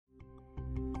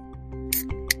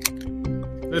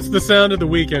That's the sound of the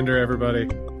weekender, everybody.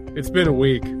 It's been a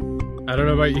week. I don't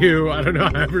know about you. I don't know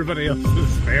how everybody else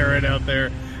is faring out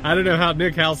there. I don't know how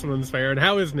Nick Houseman's faring.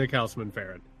 How is Nick Houseman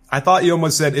faring? I thought you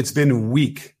almost said it's been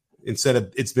week instead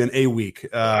of it's been a week.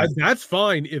 That's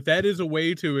fine. If that is a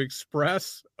way to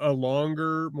express a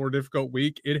longer, more difficult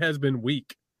week, it has been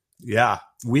weak. Yeah,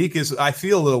 week is. I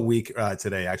feel a little weak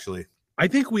today, actually. I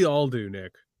think we all do,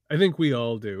 Nick. I think we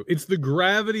all do. It's the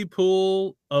gravity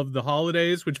pull of the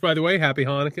holidays, which, by the way, happy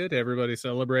Hanukkah to everybody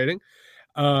celebrating.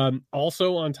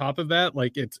 Also, on top of that,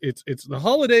 like it's the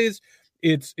holidays.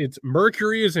 It's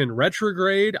Mercury is in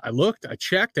retrograde. I looked, I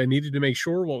checked, I needed to make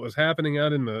sure what was happening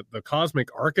out in the cosmic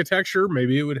architecture.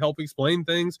 Maybe it would help explain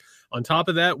things. On top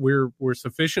of that, we're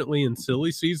sufficiently in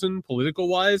silly season political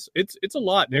wise. It's a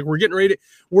lot, Nick. We're getting ready.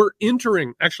 We're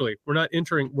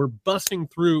busting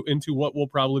through into what will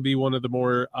probably be one of the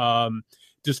more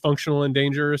dysfunctional and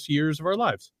dangerous years of our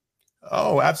lives.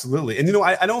 Oh, absolutely. And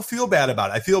I don't feel bad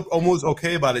about it. I feel almost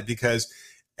okay about it because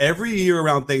every year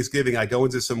around Thanksgiving, I go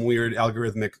into some weird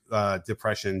algorithmic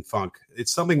depression funk.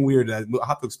 It's something weird. I'll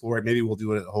have to explore it. Maybe we'll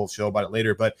do a whole show about it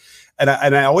later. But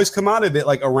I always come out of it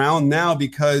like around now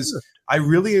because I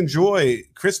really enjoy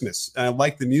Christmas. I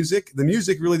like the music. The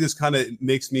music really just kind of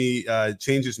makes me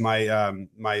changes my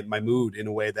my mood in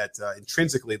a way that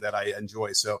intrinsically that I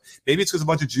enjoy. So maybe it's because a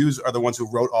bunch of Jews are the ones who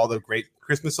wrote all the great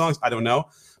Christmas songs. I don't know.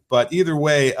 But either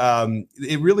way,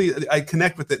 it really, I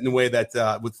connect with it in a way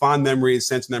that with fond memories,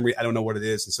 sense memory, I don't know what it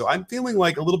is. And so I'm feeling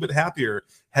like a little bit happier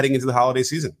heading into the holiday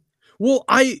season. Well,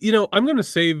 I'm going to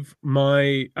save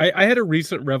I had a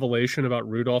recent revelation about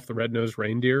Rudolph the Red-Nosed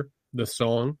Reindeer, the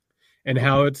song, and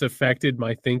how it's affected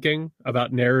my thinking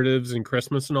about narratives and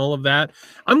Christmas and all of that.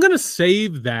 I'm going to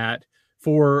save that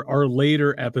for our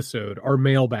later episode, our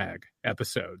mailbag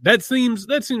episode. That seems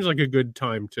like a good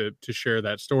time to share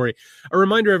that story. A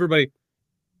reminder, everybody,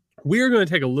 we are going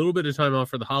to take a little bit of time off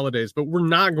for the holidays, but we're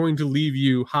not going to leave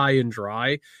you high and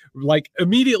dry. Like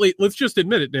immediately, let's just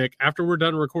admit it, Nick, after we're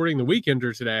done recording the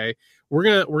Weekender today, we're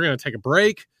going to take a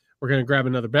break. We're going to grab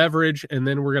another beverage, and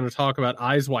then we're going to talk about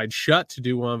Eyes Wide Shut to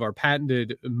do one of our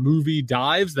patented movie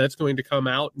dives. That's going to come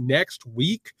out next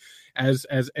week as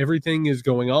everything is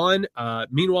going on.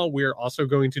 Meanwhile, we're also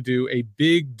going to do a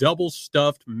big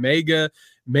double-stuffed mega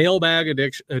mailbag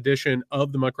edition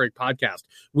of the Muckrake Podcast.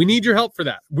 We need your help for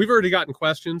that. We've already gotten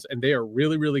questions, and they are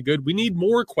really, really good. We need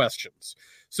more questions.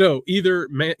 So either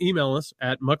email us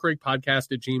at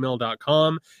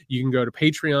muckrakepodcast@gmail.com. You can go to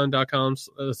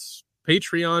patreon.com/Muckrake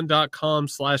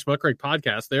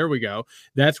Podcast. There we go.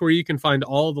 That's where you can find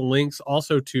all the links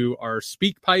also to our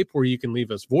Speak Pipe where you can leave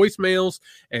us voicemails,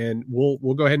 and we'll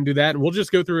go ahead and do that. And we'll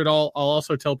just go through it all. I'll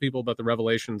also tell people about the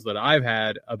revelations that I've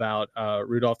had about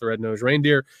Rudolph the Red-Nosed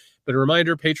Reindeer. But a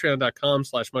reminder,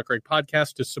 patreon.com/Muckrake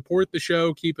Podcast to support the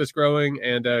show, keep us growing,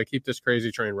 and keep this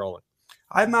crazy train rolling.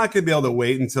 I'm not going to be able to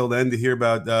wait until then to hear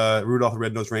about Rudolph the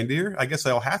Red-Nosed Reindeer. I guess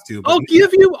I'll have to. But I'll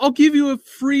give you a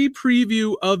free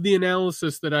preview of the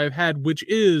analysis that I've had, which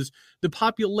is the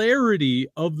popularity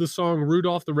of the song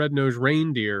Rudolph the Red-Nosed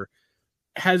Reindeer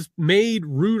has made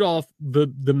Rudolph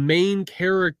the main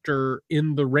character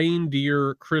in the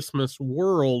reindeer Christmas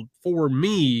world for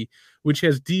me, which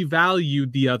has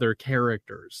devalued the other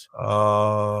characters.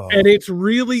 Oh. And it's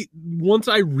really, once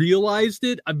I realized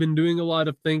it, I've been doing a lot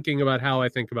of thinking about how I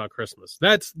think about Christmas.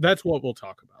 That's what we'll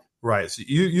talk about. Right. So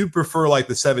you prefer like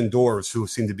the Seven Dwarfs who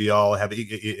seem to be all have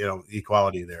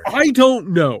equality there. I don't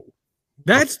know.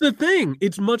 That's the thing.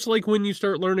 It's much like when you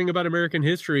start learning about American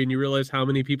history and you realize how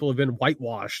many people have been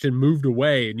whitewashed and moved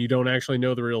away and you don't actually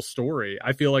know the real story.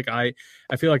 I feel like I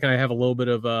have a little bit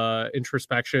of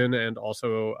introspection and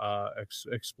also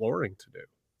exploring to do.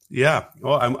 Yeah.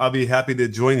 Well, I'll be happy to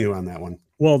join you on that one.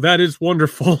 Well, that is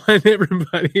wonderful. And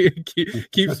everybody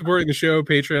keep supporting the show.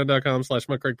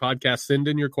 Patreon.com/Muckrake Podcast. Send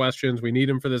in your questions. We need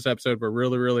them for this episode. We're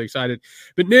really, really excited.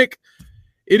 But Nick,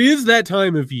 it is that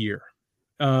time of year.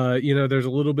 There's a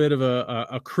little bit of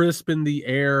a crisp in the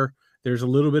air. There's a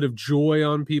little bit of joy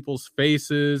on people's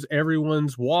faces.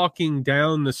 Everyone's walking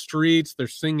down the streets. They're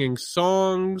singing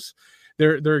songs.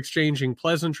 They're exchanging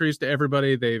pleasantries to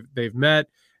everybody they've met.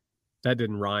 That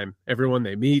didn't rhyme. Everyone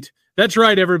they meet. That's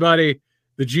right, everybody.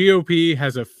 The GOP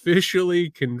has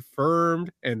officially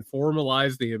confirmed and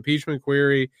formalized the impeachment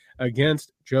query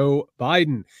against Joe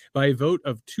Biden by a vote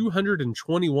of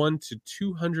 221 to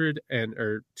 200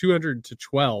 to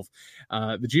 12.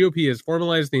 The GOP has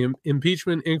formalized the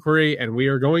impeachment inquiry, and we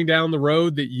are going down the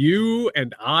road that you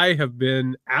and I have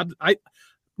been.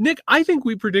 Nick, I think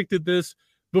we predicted this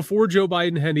before Joe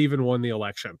Biden had even won the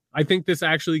election. I think this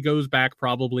actually goes back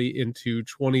probably into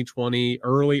 2020,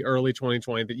 early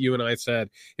 2020, that you and I said,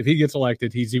 if he gets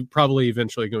elected, he's probably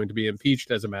eventually going to be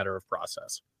impeached as a matter of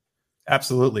process.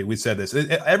 Absolutely. We said this.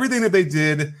 Everything that they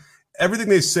did, everything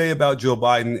they say about Joe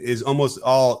Biden is almost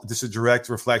all just a direct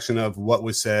reflection of what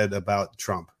was said about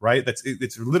Trump, right?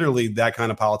 It's literally that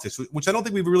kind of politics, which I don't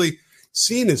think we've really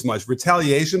seen as much.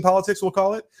 Retaliation politics, we'll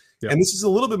call it. Yep. And this is a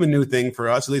little bit of a new thing for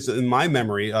us, at least in my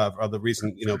memory of the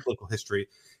recent, political history.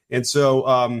 And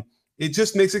so it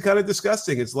just makes it kind of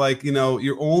disgusting. It's like,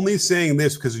 you're only saying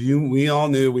this because we all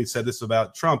knew we said this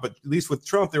about Trump, but at least with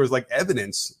Trump, there was like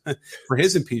evidence for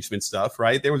his impeachment stuff,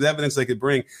 right? There was evidence they could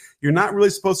bring. You're not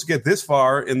really supposed to get this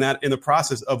far in the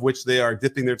process of which they are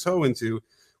dipping their toe into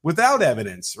without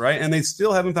evidence, right? And they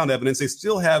still haven't found evidence. They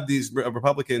still have these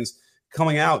Republicans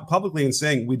coming out publicly and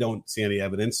saying, we don't see any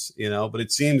evidence, but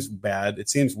it seems bad. It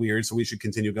seems weird. So we should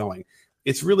continue going.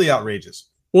 It's really outrageous.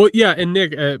 Well, yeah. And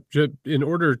Nick, in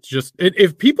order to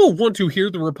if people want to hear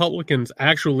the Republicans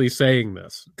actually saying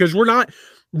this, because we're not,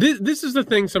 this is the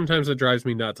thing sometimes that drives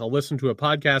me nuts. I'll listen to a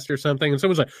podcast or something and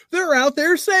someone's like, they're out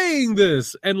there saying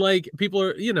this. And like people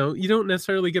are, you don't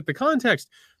necessarily get the context.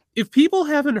 If people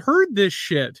haven't heard this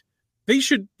shit, they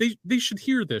should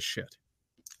hear this shit.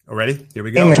 Ready? Here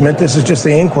we go. This is just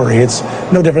the inquiry. It's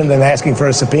no different than asking for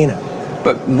a subpoena.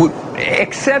 But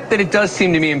except that it does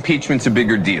seem to me impeachment's a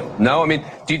bigger deal. No, I mean,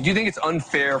 do you think it's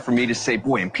unfair for me to say,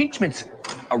 boy, impeachment's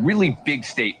a really big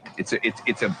statement.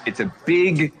 It's a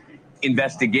big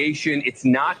investigation. It's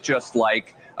not just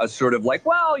like a sort of like,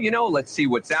 well, let's see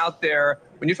what's out there.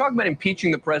 When you're talking about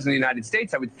impeaching the president of the United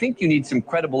States, I would think you need some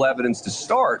credible evidence to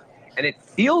start. And it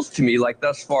feels to me like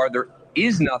thus far there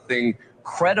is nothing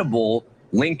credible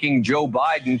linking Joe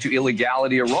Biden to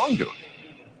illegality or wrongdoing.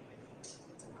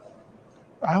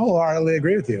 I wholeheartedly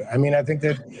agree with you. I mean, I think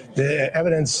that the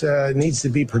evidence needs to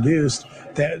be produced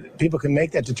that people can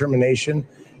make that determination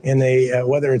in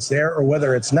whether it's there or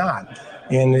whether it's not.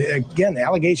 And again,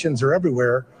 allegations are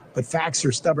everywhere, but facts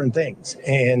are stubborn things.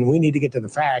 And we need to get to the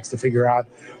facts to figure out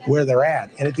where they're at.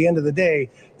 And at the end of the day,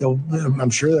 I'm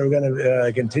sure they're going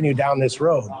to continue down this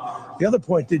road. The other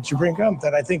point that you bring up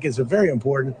that I think is very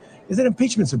important is that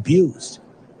impeachment's abused.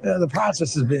 The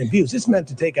process has been abused. It's meant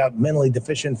to take out mentally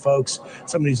deficient folks,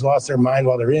 somebody who's lost their mind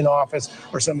while they're in office,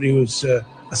 or somebody who's a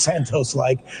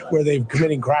Santos-like, where they're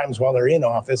committing crimes while they're in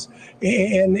office.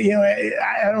 And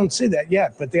I don't see that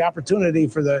yet. But the opportunity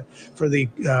for the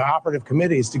operative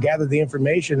committees to gather the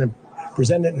information and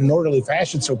present it in an orderly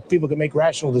fashion so people can make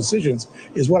rational decisions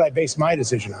is what I base my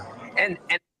decision on. And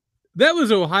that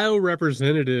was Ohio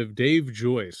Representative Dave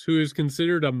Joyce, who is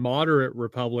considered a moderate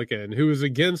Republican, who is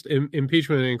against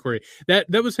impeachment inquiry. That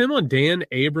was him on Dan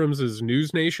Abrams'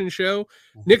 News Nation show.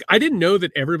 Nick, I didn't know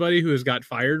that everybody who has got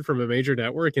fired from a major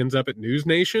network ends up at News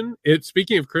Nation.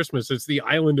 Speaking of Christmas, it's the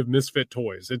island of misfit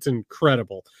toys. It's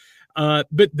incredible.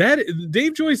 But that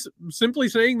Dave Joyce simply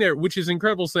saying there, which is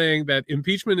incredible, saying that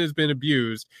impeachment has been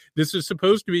abused. This is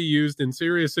supposed to be used in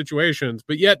serious situations,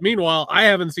 but yet, meanwhile, I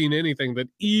haven't seen anything that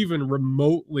even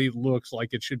remotely looks like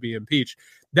it should be impeached.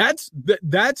 That's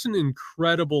an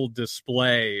incredible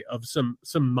display of some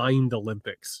mind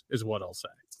Olympics, is what I'll say.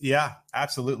 Yeah,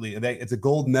 absolutely. It's a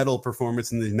gold medal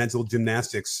performance in the mental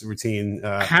gymnastics routine.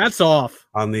 Hats off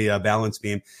on the balance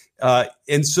beam.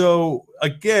 And so,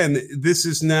 again, this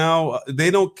is now,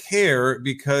 they don't care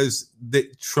because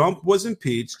Trump was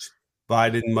impeached.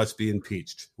 Biden must be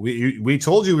impeached. We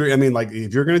told you,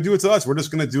 if you're going to do it to us, we're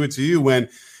just going to do it to you. When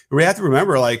we have to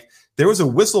remember, there was a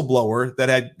whistleblower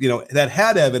that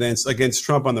had evidence against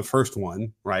Trump on the first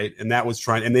one, right? And that was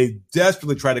and they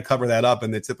desperately tried to cover that up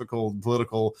in the typical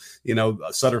political,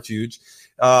 subterfuge.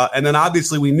 And then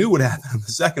obviously we knew what happened on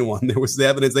the second one. There was the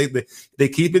evidence. They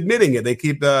keep admitting it. They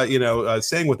keep,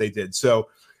 saying what they did. So,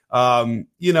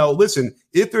 listen,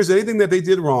 if there's anything that they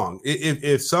did wrong,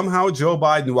 if somehow Joe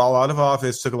Biden, while out of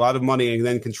office, took a lot of money and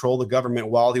then controlled the government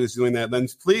while he was doing that, then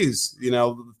please,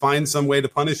 find some way to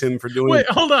punish him for doing. Wait,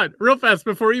 hold on real fast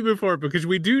before you move forward, because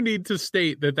we do need to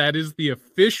state that is the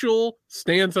official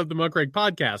stance of the Muckrake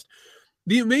podcast.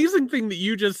 The amazing thing that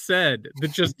you just said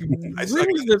that just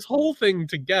brings this whole thing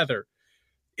together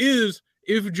is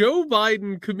if Joe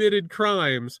Biden committed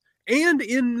crimes, and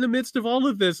in the midst of all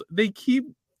of this, they keep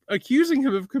accusing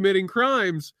him of committing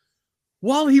crimes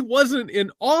while he wasn't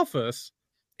in office,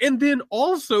 and then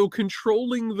also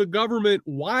controlling the government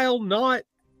while not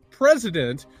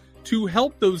president to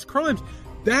help those crimes.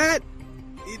 That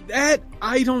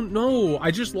I don't know. I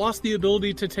just lost the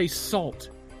ability to taste salt.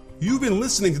 You've been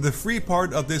listening to the free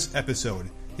part of this episode.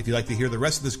 If you'd like to hear the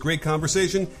rest of this great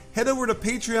conversation, head over to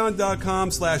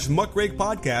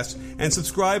patreon.com/muckrakepodcast and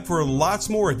subscribe for lots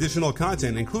more additional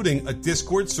content, including a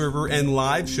Discord server and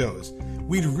live shows.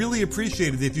 We'd really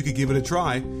appreciate it if you could give it a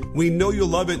try. We know you'll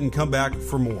love it and come back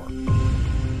for more.